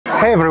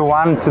Hey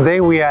everyone, today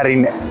we are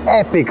in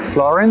epic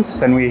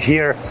Florence and we're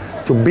here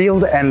to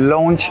build and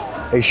launch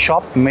a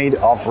shop made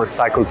of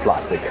recycled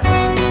plastic.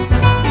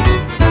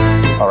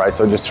 Alright,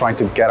 so just trying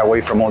to get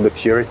away from all the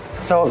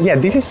tourists. So yeah,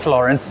 this is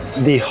Florence,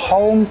 the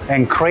home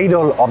and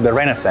cradle of the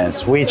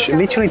Renaissance, which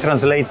literally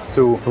translates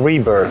to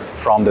rebirth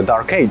from the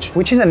Dark Age,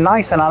 which is a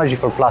nice analogy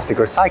for plastic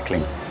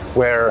recycling,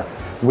 where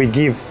we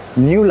give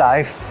new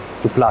life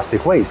to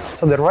plastic waste.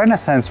 So the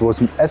Renaissance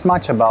was as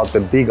much about the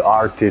big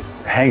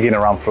artists hanging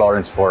around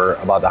Florence for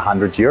about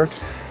 100 years,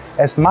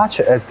 as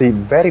much as the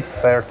very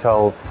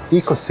fertile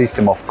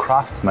ecosystem of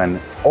craftsmen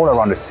all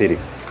around the city.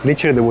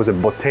 Literally there was a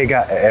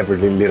bottega at every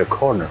little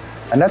corner.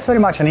 And that's very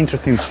much an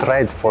interesting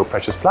thread for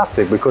precious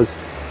plastic, because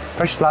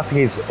precious plastic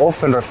is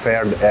often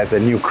referred as a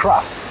new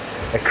craft.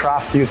 A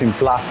craft using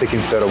plastic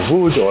instead of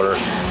wood or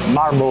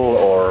marble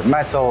or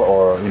metal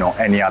or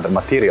any other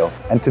material.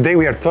 And today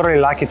we are totally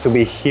lucky to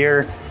be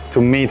here to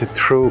meet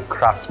true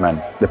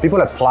craftsmen. The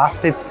people at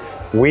Plastiz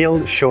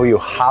will show you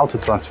how to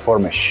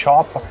transform a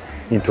shop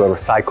into a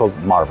recycled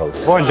marvel.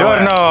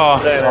 Buongiorno!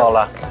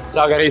 Hola.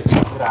 Ciao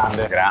carissimo!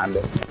 Grande.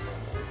 Grande.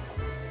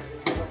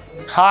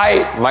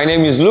 Hi, my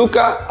name is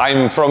Luca.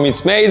 I'm from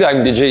It's Made.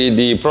 I'm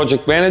the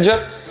project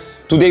manager.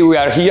 Today we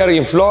are here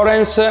in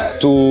Florence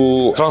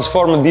to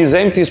transform this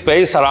empty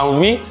space around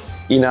me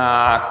in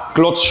a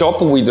cloth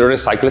shop with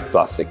recycled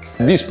plastic.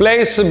 This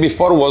place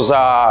before was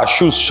a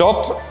shoes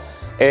shop,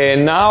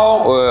 and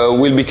now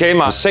will become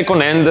a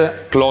second-hand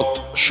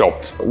cloth shop.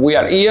 We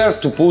are here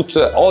to put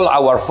all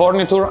our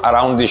furniture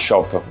around this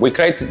shop. We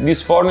create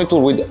this furniture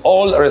with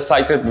all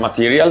recycled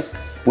materials,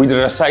 with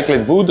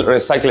recycled wood,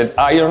 recycled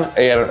iron,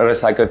 and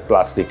recycled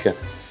plastic.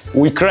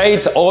 We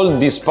create all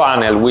this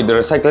panel with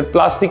recycled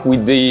plastic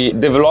with the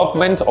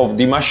development of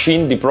the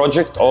machine, the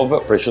project of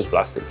precious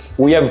plastic.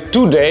 We have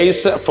 2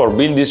 days for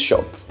build this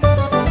shop.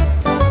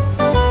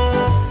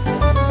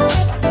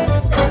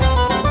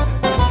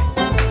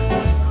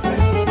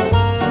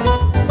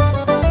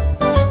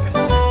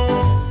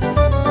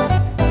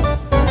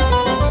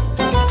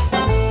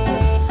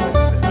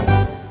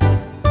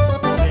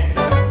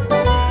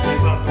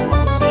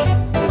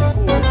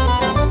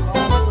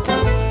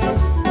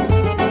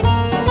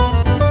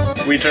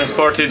 We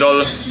transported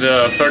all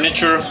the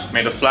furniture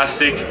made of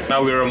plastic.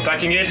 Now we're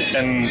unpacking it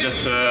and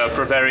just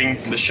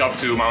preparing the shop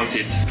to mount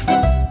it.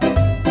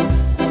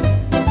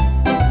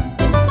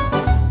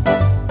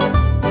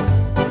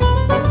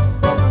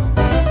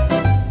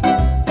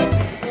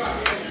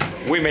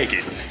 We make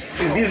it.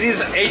 This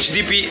is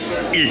HDPE.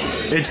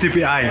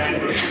 HDPI.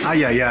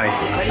 Ay, ay, ay.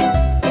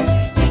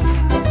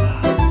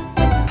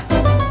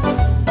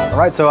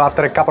 Alright, so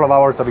after a couple of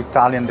hours of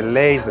Italian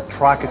delays, the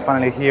truck is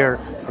finally here.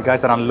 The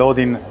guys are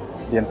unloading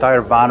the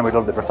entire van with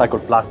all the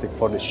recycled plastic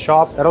for the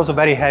shop. They're also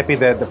very happy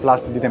that the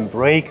plastic didn't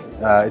break.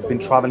 It's been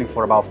traveling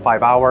for about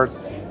 5 hours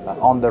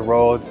on the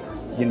road.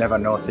 You never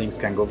know, things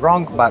can go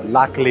wrong, but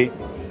luckily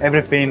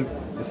everything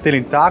is still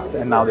intact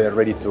and now they're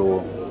ready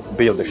to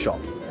build the shop.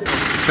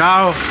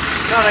 Ciao!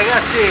 Ciao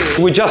ragazzi!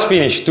 We just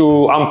finished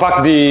to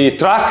unpack the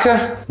truck.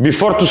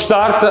 Before to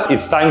start,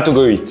 it's time to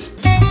go eat.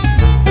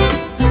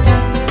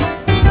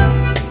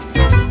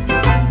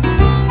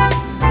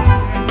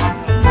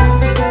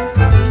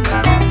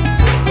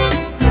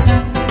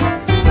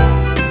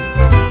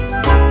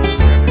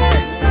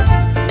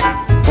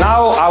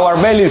 Our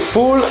belly is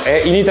full.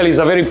 In Italy is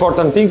a very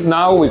important thing.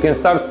 Now we can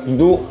start to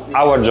do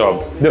our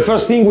job. The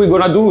first thing we're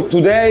gonna do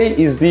today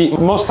is the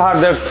most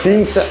harder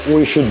things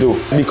we should do,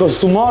 because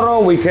tomorrow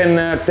we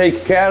can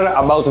take care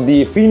about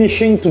the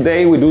finishing.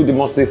 Today we do the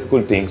most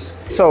difficult things.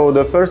 So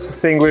the first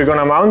thing we're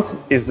gonna mount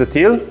is the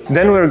till.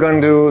 Then we're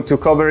going to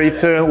cover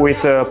it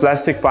with a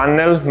plastic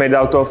panel made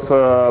out of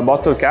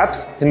bottle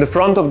caps. In the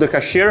front of the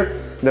cashier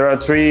there are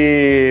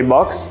 3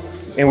 boxes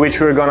in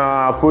which we're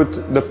gonna put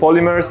the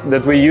polymers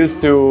that we use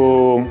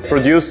to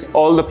produce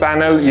all the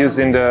panel used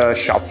in the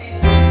shop.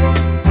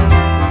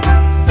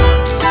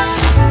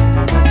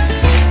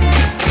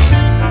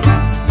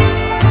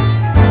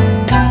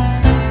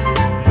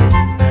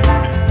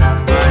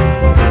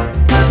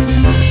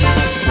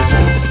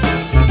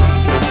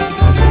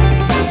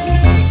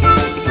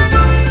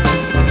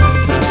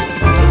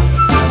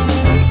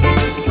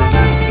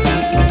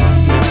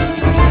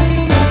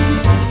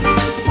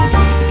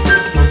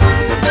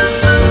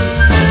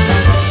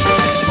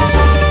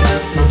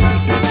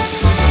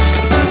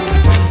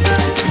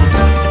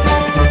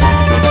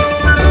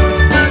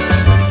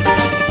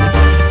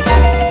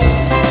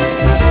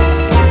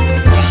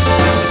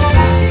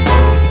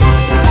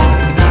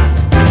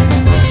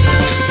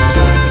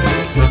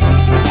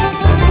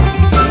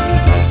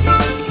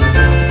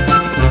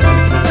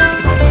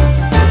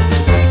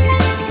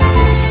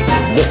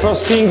 The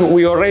first thing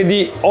we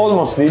already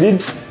almost did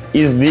it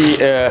is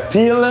the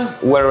till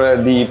where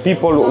the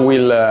people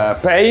will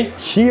pay.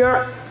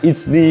 Here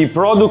it's the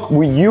product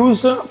we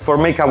use for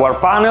make our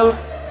panel,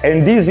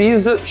 and this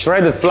is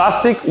shredded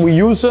plastic we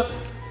use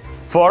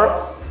for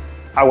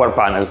our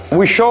panel.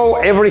 We show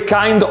every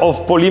kind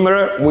of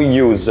polymer we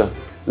use,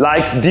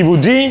 like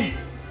DVD,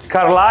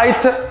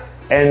 Carlite,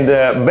 and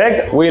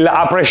bag will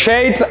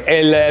appreciate,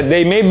 and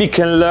they maybe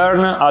can learn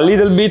a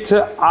little bit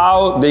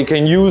how they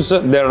can use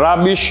their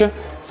rubbish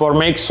for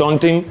make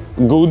something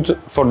good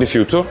for the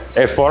future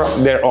and for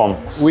their home.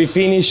 We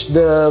finished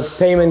the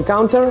payment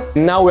counter.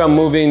 Now we are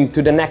moving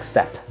to the next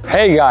step.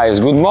 Hey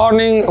guys, good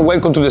morning.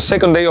 Welcome to the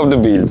second day of the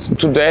build.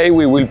 Today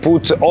we will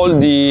put all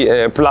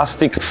the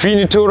plastic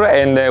furniture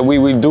and we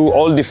will do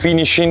all the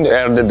finishing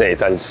and the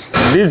details.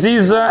 This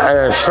is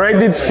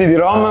shredded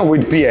CD-ROM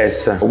with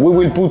PS. We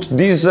will put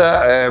this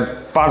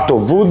part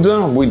of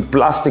wood with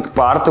plastic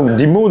part.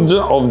 The mood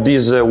of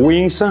these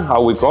wings,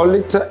 how we call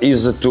it,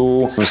 is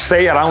to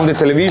stay around the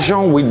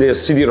television with the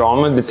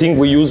CD-ROM, the thing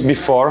we used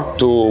before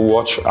to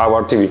watch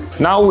our TV.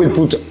 Now we'll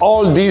put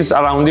all this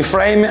around the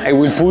frame and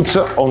we'll put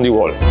on the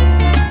wall.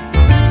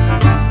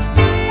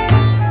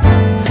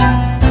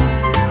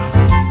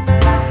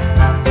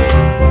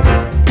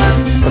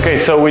 Okay,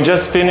 so we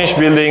just finished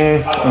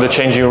building the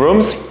changing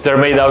rooms. They're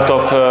made out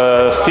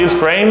of steel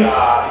frame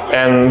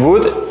and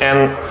wood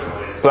and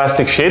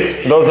plastic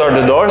sheet. Those are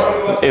the doors.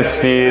 It's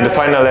the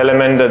final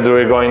element that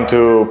we're going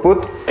to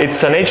put.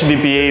 It's an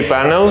HDPE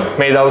panel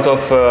made out of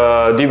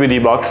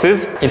DVD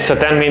boxes. It's a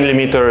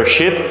 10mm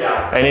sheet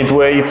and it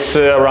weighs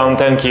around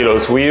 10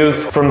 kilos. We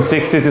used from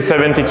 60 to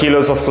 70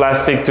 kilos of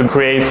plastic to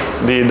create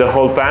the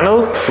whole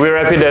panel. We're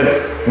happy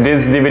that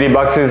these DVD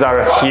boxes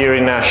are here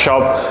in a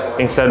shop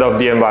instead of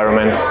the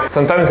environment.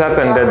 Sometimes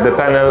happen that the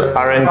panels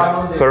aren't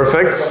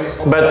perfect,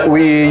 but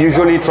we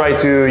usually try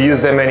to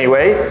use them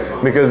anyway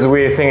because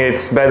we think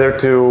it's better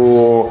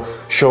to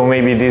show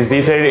maybe this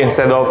detail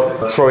instead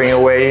of throwing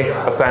away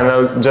a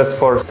panel just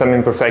for some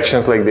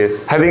imperfections like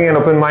this. Having an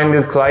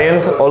open-minded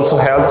client also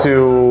helps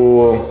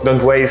to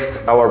don't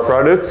waste our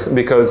products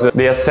because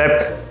they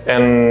accept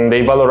and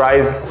they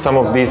valorize some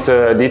of these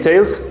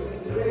details.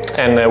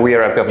 And we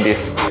are happy of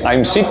this.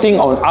 I'm sitting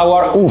on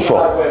our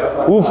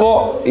UFO.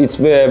 UFO, it's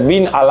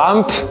been a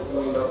lamp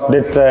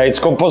that it's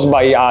composed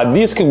by a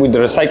disc with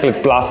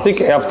recycled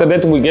plastic. After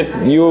that,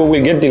 you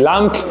will get the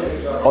lamp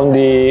on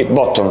the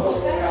bottom.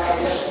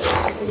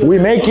 We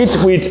make it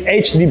with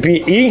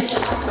HDPE.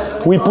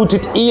 We put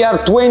it here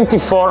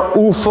 24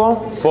 UFO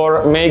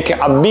for make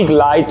a big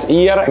light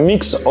here,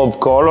 mix of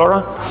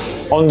color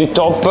on the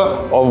top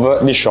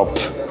of the shop.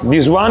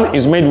 This one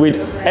is made with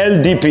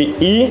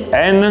LDPE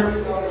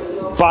and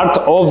part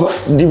of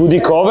DVD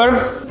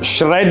cover,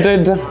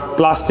 shredded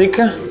plastic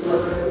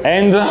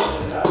and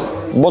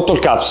bottle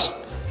caps.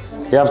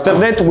 After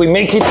that we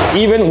make it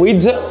even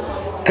with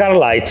car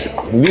light.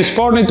 This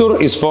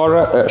furniture is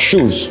for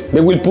shoes.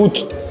 They will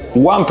put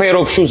one pair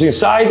of shoes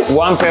inside,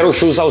 one pair of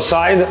shoes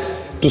outside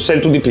to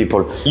sell to the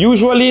people.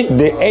 Usually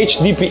the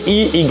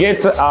HDPE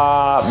get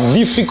a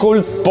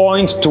difficult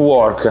point to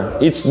work.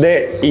 It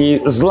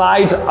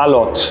slide a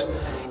lot.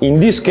 In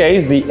this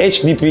case the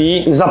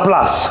HDPE is a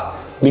plus.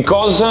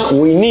 Because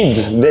we need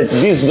that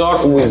this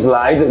door will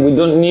slide, we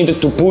don't need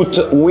to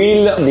put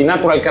wheel. The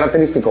natural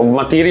characteristic of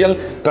material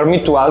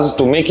permit to us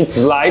to make it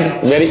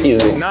slide very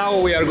easily. Now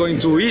we are going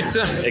to eat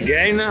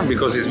again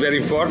because it's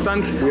very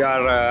important. We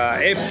are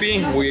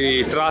happy,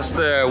 we trust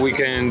we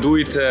can do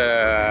it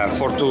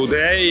for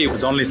today.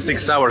 There's only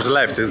 6 hours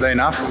left, is that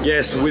enough?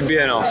 Yes, will be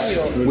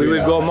enough. We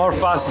will go more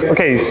fast.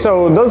 Okay,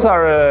 so those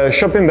are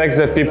shopping bags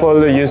that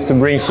people use to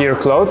bring here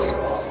clothes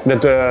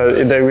that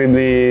they will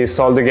be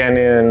sold again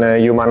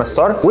in Humana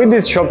store. With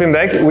this shopping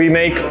bag, we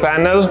make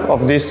panel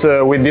of this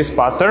with this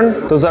pattern.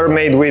 Those are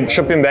made with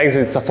shopping bags.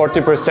 It's a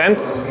 40%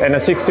 and a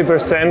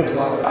 60%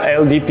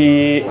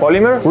 LDPE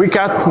polymer. We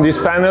cut this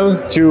panel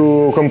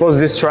to compose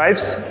these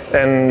stripes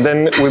and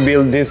then we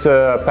build this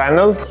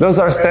panel. Those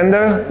are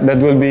standard that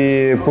will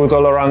be put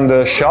all around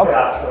the shop.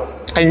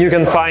 And you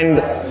can find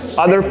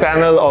other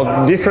panel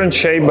of different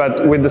shape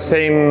but with the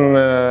same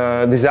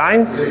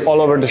design all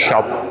over the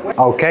shop.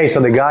 Okay, so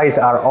the guys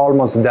are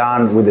almost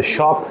done with the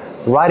shop,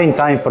 right in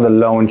time for the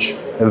launch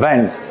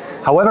event.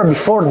 However,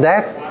 before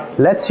that,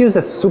 let's use the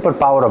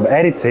superpower of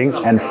editing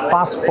and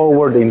fast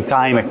forward in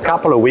time a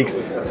couple of weeks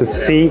to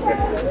see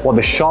what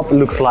the shop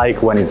looks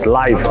like when it's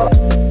live.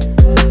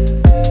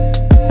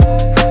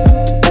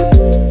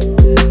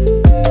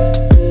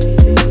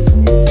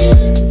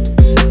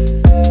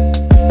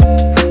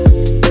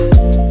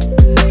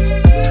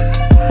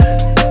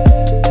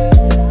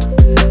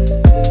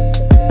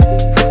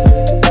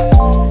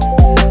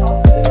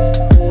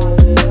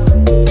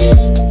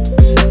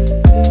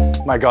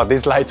 My God,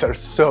 these lights are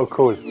so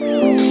cool.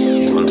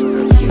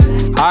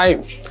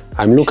 Hi,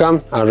 I'm Luca,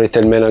 I'm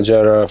retail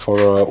manager for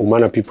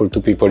Humana People to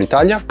People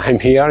Italia. I'm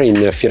here in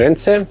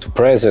Firenze to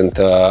present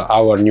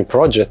our new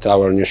project,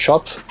 our new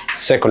shop,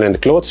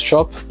 second-hand clothes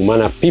shop,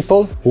 Humana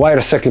People. Why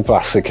recycle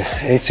plastic?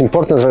 It's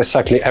important to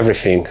recycle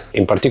everything,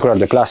 in particular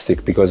the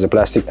plastic, because the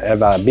plastic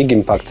have a big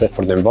impact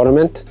for the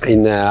environment.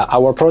 In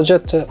our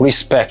project, we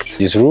respect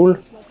this rule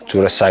to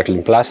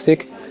recycling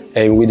plastic,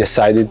 and we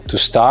decided to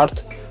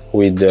start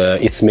with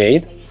It's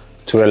Made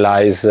to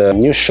realize a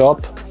new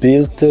shop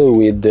built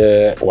with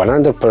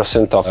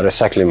 100% of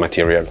recycling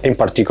material, in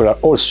particular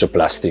also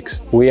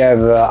plastics. We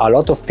have a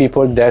lot of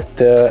people that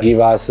give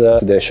us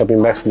the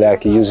shopping bags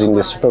like used in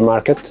the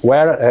supermarket,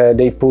 where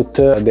they put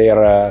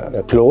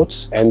their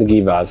clothes and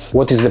give us.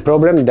 What is the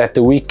problem? That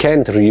we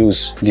can't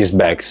reuse these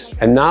bags.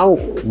 And now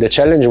the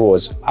challenge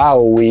was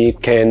how we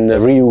can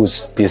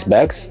reuse these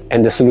bags,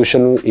 and the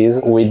solution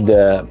is with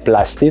the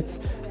Plastiz,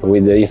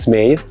 with its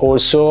made,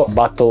 also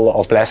bottle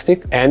of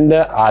plastic and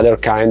other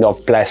kind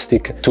of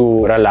plastic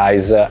to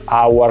realize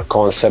our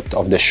concept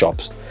of the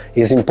shops.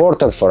 It's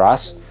important for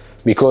us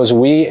because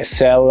we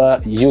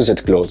sell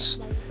used clothes,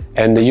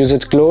 and the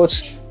used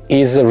clothes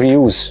is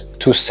reuse.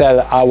 To sell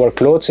our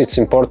clothes, it's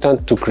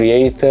important to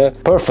create a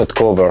perfect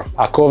cover,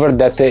 a cover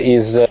that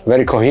is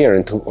very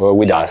coherent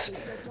with us.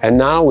 And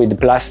now with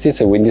Plastiz,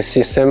 with this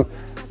system,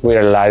 we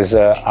realize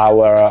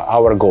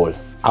our goal.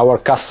 Our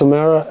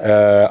customers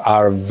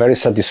are very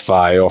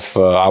satisfied of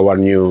our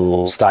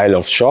new style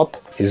of shop.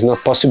 It's not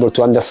possible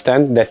to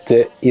understand that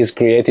it's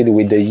created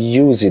with the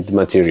used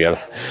material,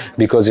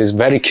 because it's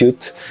very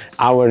cute.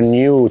 Our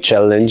new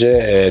challenge,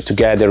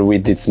 together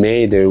with its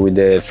made, with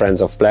the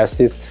friends of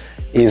Plastiz,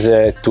 is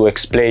to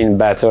explain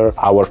better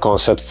our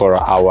concept for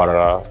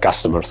our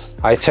customers.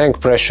 I thank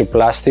Pressure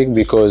Plastic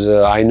because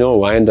I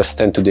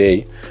understand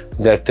today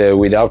that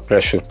without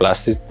Pressure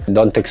Plastic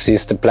don't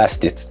exist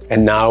Plastiz,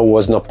 and now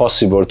was not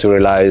possible to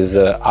realize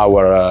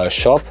our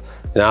shop.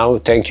 Now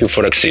thank you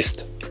for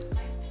exist.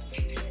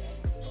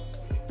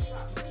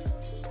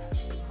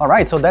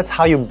 Alright, so that's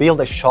how you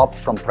build a shop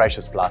from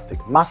precious plastic.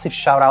 Massive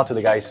shout out to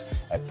the guys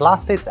at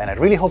Plastiz, and I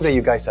really hope that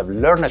you guys have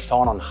learned a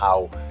ton on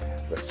how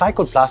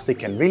recycled plastic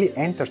can really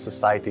enter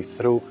society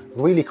through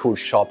really cool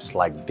shops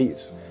like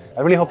this.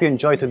 I really hope you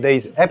enjoyed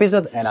today's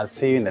episode, and I'll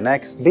see you in the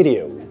next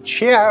video.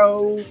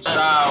 Ciao!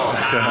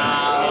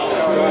 Ciao!